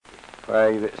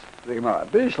Like this. The Gemara.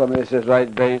 Bishlam, this is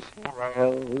right base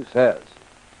who says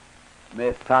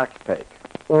Mefakpek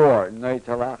or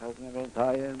Noitalachas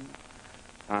Neventayim.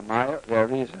 Their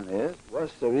reason is,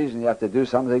 what's the reason you have to do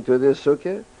something to this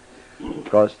sukkah?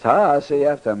 Because you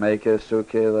have to make a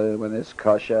sukkah when it's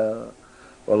kosher.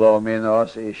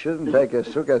 You shouldn't take a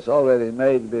sukkah that's already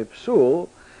made b'psul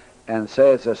and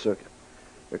say it's a sukkah.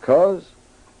 Because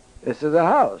this is a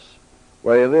house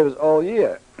where he lives all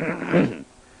year.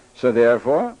 So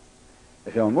therefore,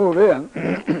 if you'll move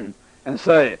in and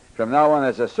say, from now on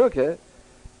it's a sukkah,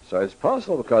 so it's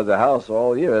possible because the house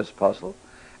all year is possible.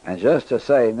 And just to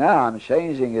say, now I'm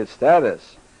changing its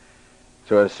status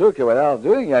to a sukkah without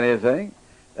doing anything,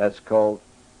 that's called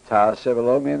ta'aseh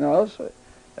v'lo min oseh.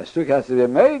 A sukkah has to be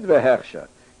made b'hechsher.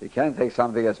 You can't take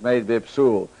something that's made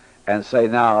b'psul and say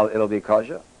now it'll be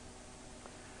kosher.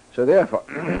 So therefore,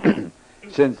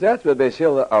 since that's what Beis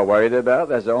Hillel are worried about,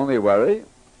 that's the only worry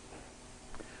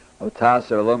of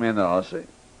ta'aseh v'lo min oseh.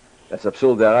 That's a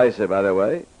psul deraisa, by the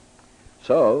way.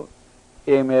 So,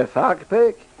 im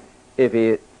efakpek, if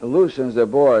he loosens the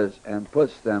boards and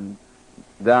puts them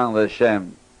down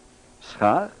l'shem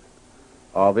schach,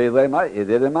 or he did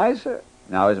a meiser.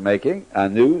 Now he's making a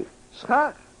new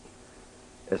schach.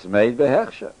 It's made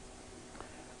behechsher.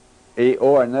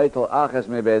 Or neitel achas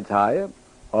mebentayim,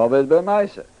 or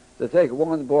b'meiser. To take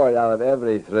one board out of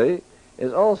every three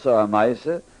is also a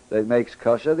meiser that makes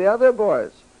kosher the other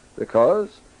boards,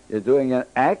 because you're doing an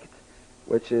act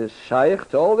which is shaykh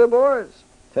to all the boards,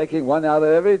 taking one out of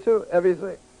every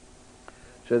three.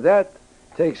 So that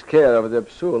takes care of the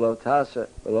psul of ta'aseh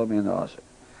v'lo min oseh.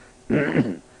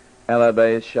 Ela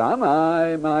Beis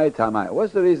Shammai, my tamai.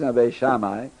 What's the reason of Beis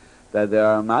Shammai that there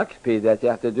are makpi that you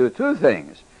have to do two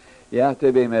things? You have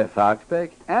to be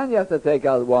mefakpek and you have to take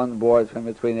out one board from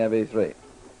between every three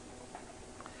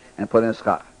and put in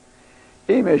schach.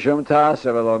 Imishum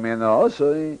ta'aseh v'lo min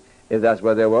oseh. If that's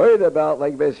what they're worried about,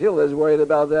 like Beis Hillel is worried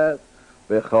about that,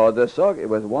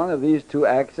 with one of these two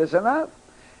acts is enough.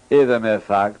 Either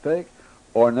mefakpek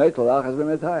or neitel achas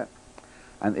b'metayim.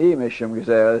 And imishum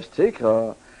gzeres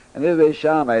tikra. And if Beis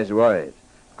Shammai is worried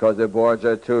because the boards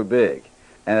are too big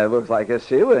and it looks like a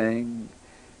ceiling,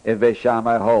 if Beis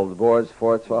Shammai holds boards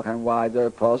 4 tvachim wide, they're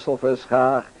possible for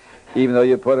schach, even though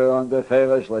you put it on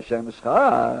beferish l'shem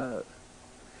schach,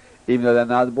 even though they're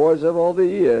not boards of all the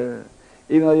year,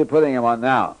 even though you're putting them on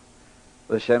now,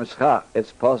 l'shem schach,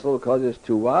 it's possible because it's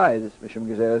too wide. It's mishum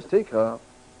gezeres tikra.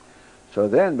 So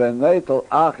then, ben neitel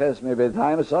aches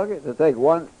mebentayim socket, to take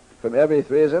one from every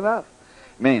three is enough.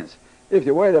 Means, if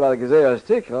you're worried about a gezeres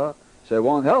tikra, so it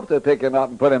won't help to pick him up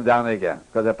and put him down again,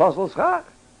 because the apostle schach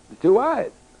is too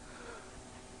wide.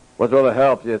 What will it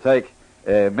help? You take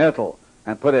metal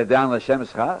and put it down l'shem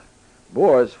schach?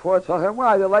 Boards 4 tvachim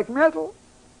wide, they're like metal.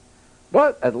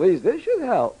 But at least this should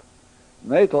help.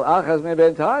 Neitel achas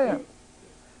mebentayim.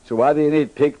 So why do you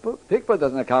need pikpuk? Pikpuk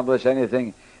doesn't accomplish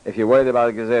anything if you're worried about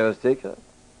a gezeres tikra.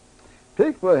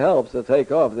 Pikpuk helps to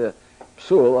take off the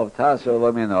psul of ta'aseh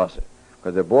v'lo min oseh,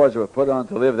 because the boards were put on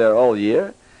to live there all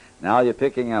year. Now you're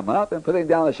picking them up and putting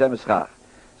down the shem schach.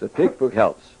 So pikpuk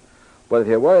helps. But if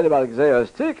you're worried about gezeres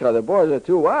tikra, the boards are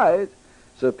too wide,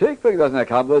 so pikpuk doesn't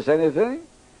accomplish anything.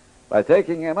 By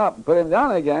taking them up and putting them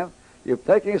down again, you're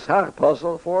taking schach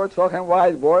puzzle 4 tvachim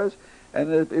wide boards and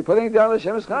you're putting down the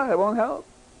shem schach. It won't help.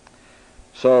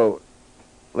 So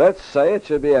let's say it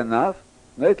should be enough.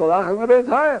 Neitel achas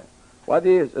mebentayim. What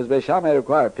does Beis Shammai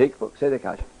require? Pikpuk? Say the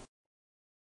kasha.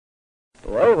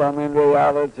 Well, in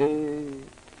reality,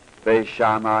 Beis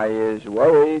Shammai is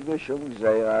worried mishum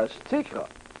gzeras tikra.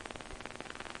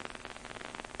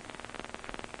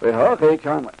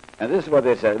 And this is what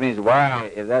they said. It means,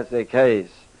 why, if that's the case,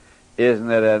 isn't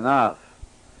it enough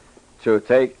to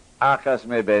take achas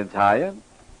mebentayim?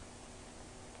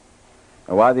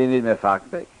 And why do you need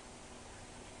mefakpek?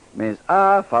 Means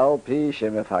afal pi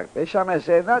shemefakpek. Beis Shammai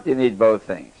say not you need both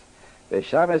things. Beis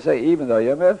Shammai say even though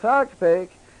you're mefakpek,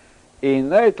 in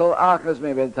neitel achas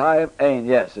mebentayim ein,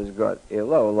 yes, is good.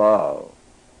 Ilo lo.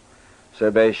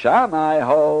 So Beis Shammai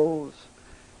holds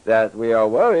that we are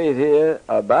worried here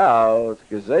about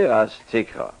gezeras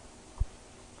tikra.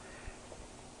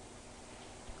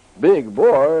 Big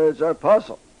boards are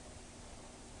puzzle.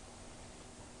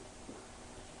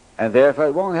 And therefore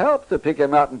it won't help to pick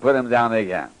him up and put him down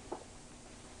again.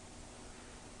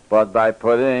 But by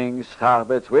putting schach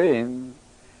between,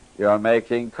 you're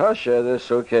making kosher the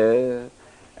sukkah,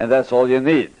 and that's all you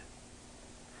need.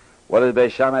 What did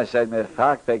Beis Shammai say?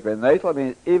 Mefakpek v'neitel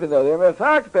means even though they're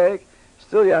mefakpek,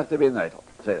 still you have to be neitel.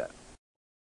 Say that.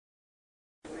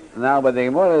 Now, when the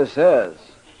Gemara says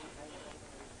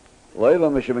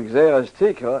Loila Mishum Gzeras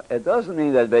Tikra, it doesn't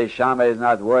mean that Beis Shammai is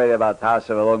not worried about Tasav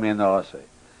Elomi Noase.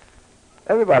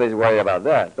 Everybody's worried about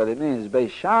that, but it means Beis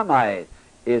Shammai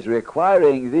is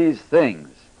requiring these things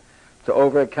to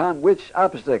overcome which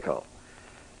obstacle?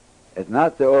 It's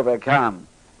not to overcome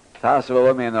Tasav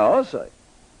Elomi Noase.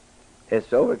 It's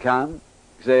to overcome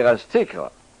Gzeras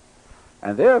Tikra.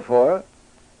 And therefore,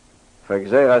 for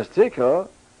Gzeras Tikra,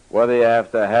 whether you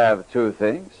have to have two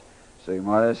things, so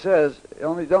Gemara says, you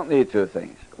only don't need two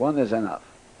things. One is enough.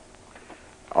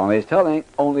 Only he's telling,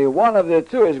 only one of the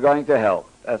two is going to help.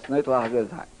 That's Nitla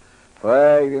Hagid time.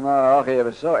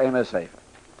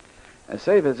 And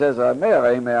Sefer says,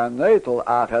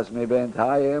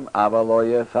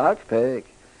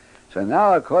 so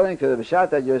now, according to the Pshat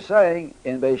that you're saying,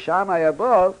 in Beis Shammai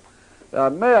above, the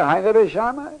Beis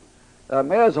Shammai, the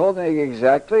Meir is holding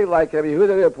exactly like Rabbi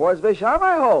Yehuda reports Beis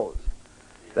Shammai holds.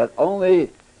 That only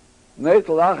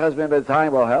Neitel Achas Ben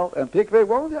B'Tayim will help, and Pikvei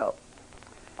won't help.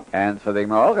 And for the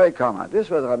Gemara comment, this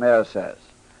is what Rameir says.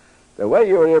 The way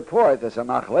you report as a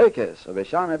machlekes of Beis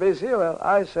Shammai Beis Hillel,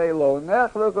 I say lo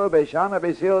nechluku Beis Shammai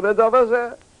Beis Hillel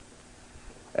b'davazeh,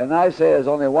 and I say there's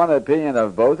only one opinion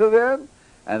of both of them,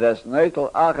 and that's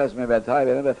Neitel Achas Ben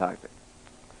B'Tayim and B'Fakti.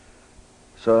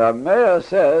 So Rameir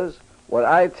says, what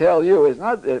I tell you is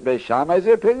not Beis Shammai's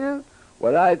opinion.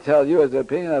 What I tell you is the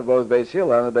opinion of both Beis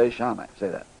Hillel and Beis Shammai. Say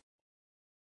that.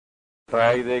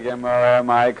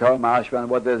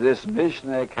 What does this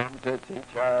Mishnah come to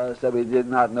teach us that we did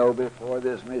not know before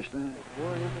this Mishnah?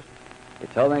 You're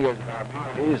telling us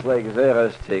he's like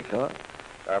Zeres Tikra.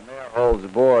 Rameir holds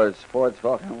boards 4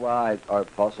 tefachim wide are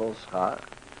puzzle schach.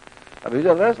 Rabbi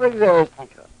Yehuda less like Zeres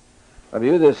Tikra. Rabbi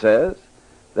Yehuda says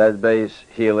that Beis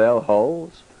Hillel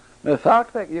holds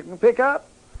Mefaktek, you can pick up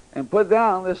and put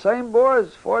down the same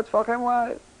boards 4 tefachim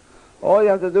wide. All you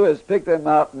have to do is pick them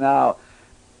up now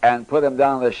and put them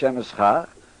down the Shem Schach,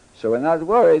 so we're not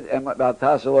worried about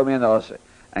Tassel Minose.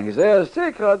 And Gzeras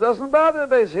Tikra doesn't bother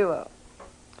Beis Hillel.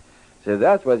 So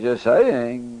that's what you're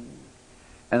saying.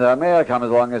 And the Rameir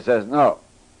comes along and says, no,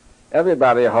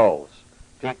 everybody holds.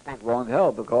 Piknik won't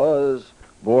help because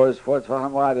boards 4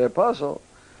 tefachim wide are puzzle.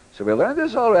 So we learned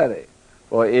this already.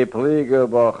 We had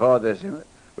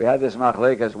this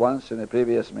machlekas once in the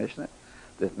previous Mishnah.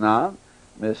 That now,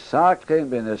 Misakrim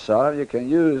bin Nisar, you can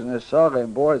use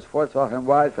Nisarim boards 4 tefachim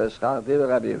wide for Schach Diva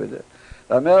Rabbi Yehuda.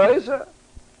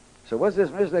 So what's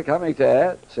this Mishnah coming to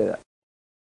add? Say that.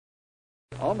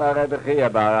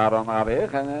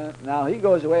 And now he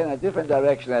goes away in a different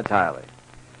direction entirely.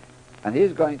 And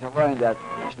he's going to learn that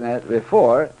Mishnah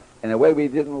before in a way we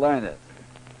didn't learn it.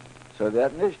 So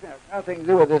that Mishnah has nothing to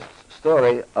do with this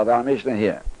story of our Mishnah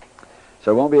here.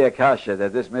 So it won't be a kasha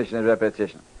that this Mishnah is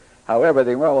repetition. However,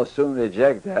 the Gemara will soon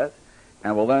reject that,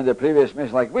 and we'll learn the previous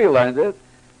Mishnah like we learned it,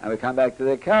 and we come back to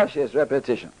the kasha as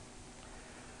repetition.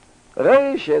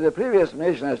 Reisha, the previous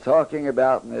Mishnah is talking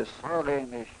about Nisari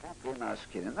Mishpukim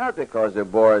Askinim, not because the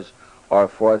boards are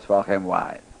 4 tefachim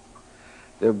wide.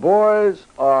 The boards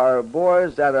are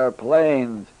boards that are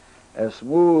planed,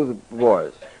 smooth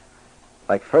boards,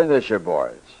 like furniture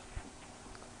boards.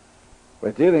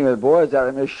 We're dealing with boards that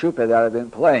are mishupa, that have been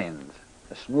planed,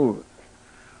 smooth.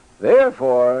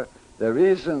 Therefore, the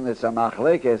reason it's a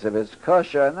machlekes, if it's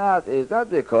kosher or not, is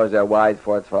not because they're wide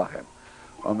 4 tefachim.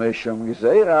 Or mishum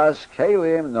gzeiras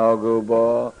kelim nogu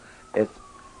bo. It's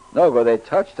nogu, they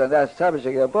touched on that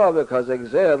establishing above because the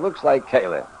gzeir looks like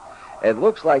kelim. It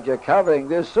looks like you're covering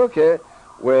this sukkah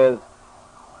with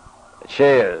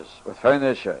chairs, with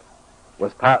furniture,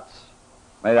 with pots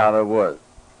made out of wood.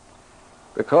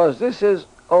 Because this is,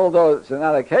 although it's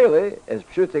not a keli, it's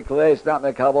pshuti klei, it's not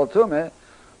mekabel tumeh,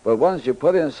 but once you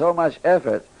put in so much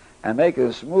effort and make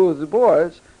it smooth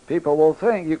boards, people will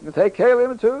think you can take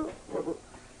kelim too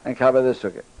and cover the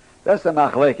sukkah. That's the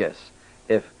machlekes,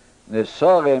 if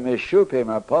nisorim mishupim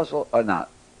are puzzle or not.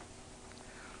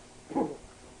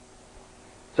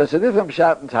 So it's a different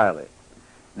pshat entirely.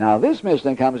 Now this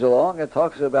Mishnah comes along and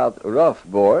talks about rough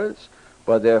boards,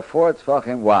 but they're 4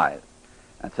 tefachim wide,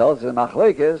 and tells the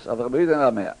machlekes of Rabbi Yehuda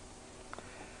and Rameir.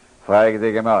 Frag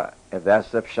the Gemara, if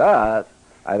that's the pshat,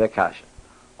 I have a kasha.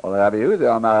 Or Rabbi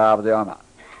Yehuda Amar Abdi Amar.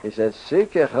 He says,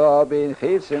 Sikecha bin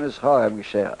chitzim schorem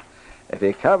g'sher. If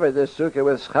he covered the sukkah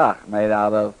with schach made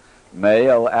out of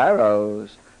male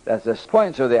arrows, that's the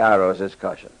points of the arrows is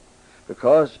kosher,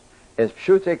 because it's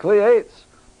pshute kli'etz.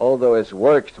 Although it's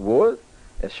worked wood,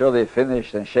 it's surely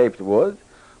finished and shaped wood,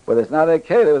 but it's not a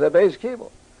keli with a base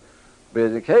kibble.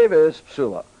 But the keva is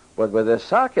psula. But with the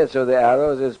sockets of the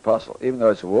arrows is puzzle, even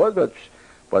though it's wood, but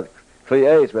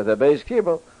kli'etz with a base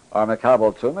kibble are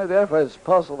mekabel tumah, therefore it's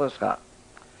puzzle for schach.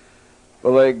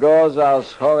 Well, it goes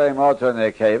as chorei motor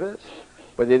nekevis,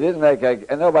 but he didn't make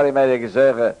and nobody made a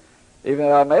gzera. Even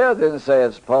Rameir didn't say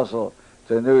it's possible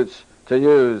to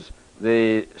use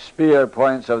the spear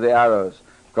points of the arrows,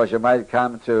 because you might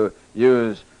come to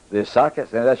use the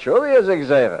sockets, and that surely is a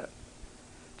gzera.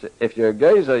 If you're a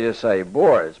gazer, you say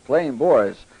boars, plain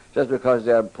boars, just because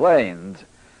they're planed,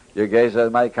 your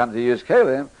gazer might come to use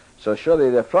kalim, so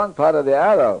surely the front part of the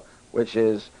arrow, which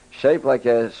is shaped like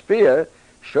a spear,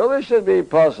 surely should be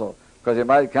possible, because you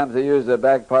might come to use the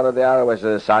back part of the arrow, which is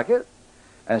a socket,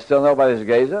 and still nobody's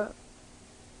gazer.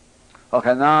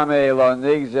 Here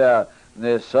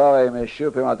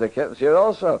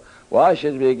also, why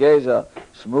should it be gazer,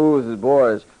 smooth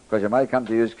boars, because you might come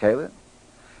to use kalim?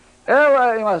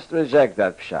 Ella, you must reject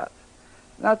that pshat.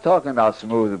 Not talking about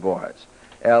smooth boards.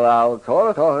 Machlekes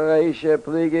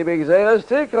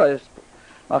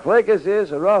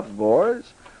is rough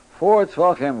boards, 4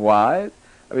 tefachim wide.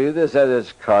 Either said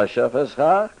it's kasha for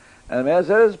schach, and the man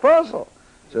said it's puzzle.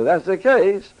 So that's the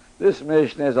case. This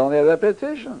mission is only a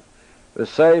repetition. The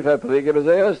sefer pligi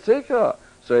b'zeiros tikra.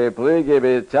 So you pligi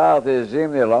b'talt is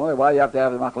zimni alone. Why you have to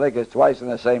have the machlekes twice in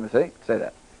the same thing? Say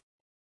that.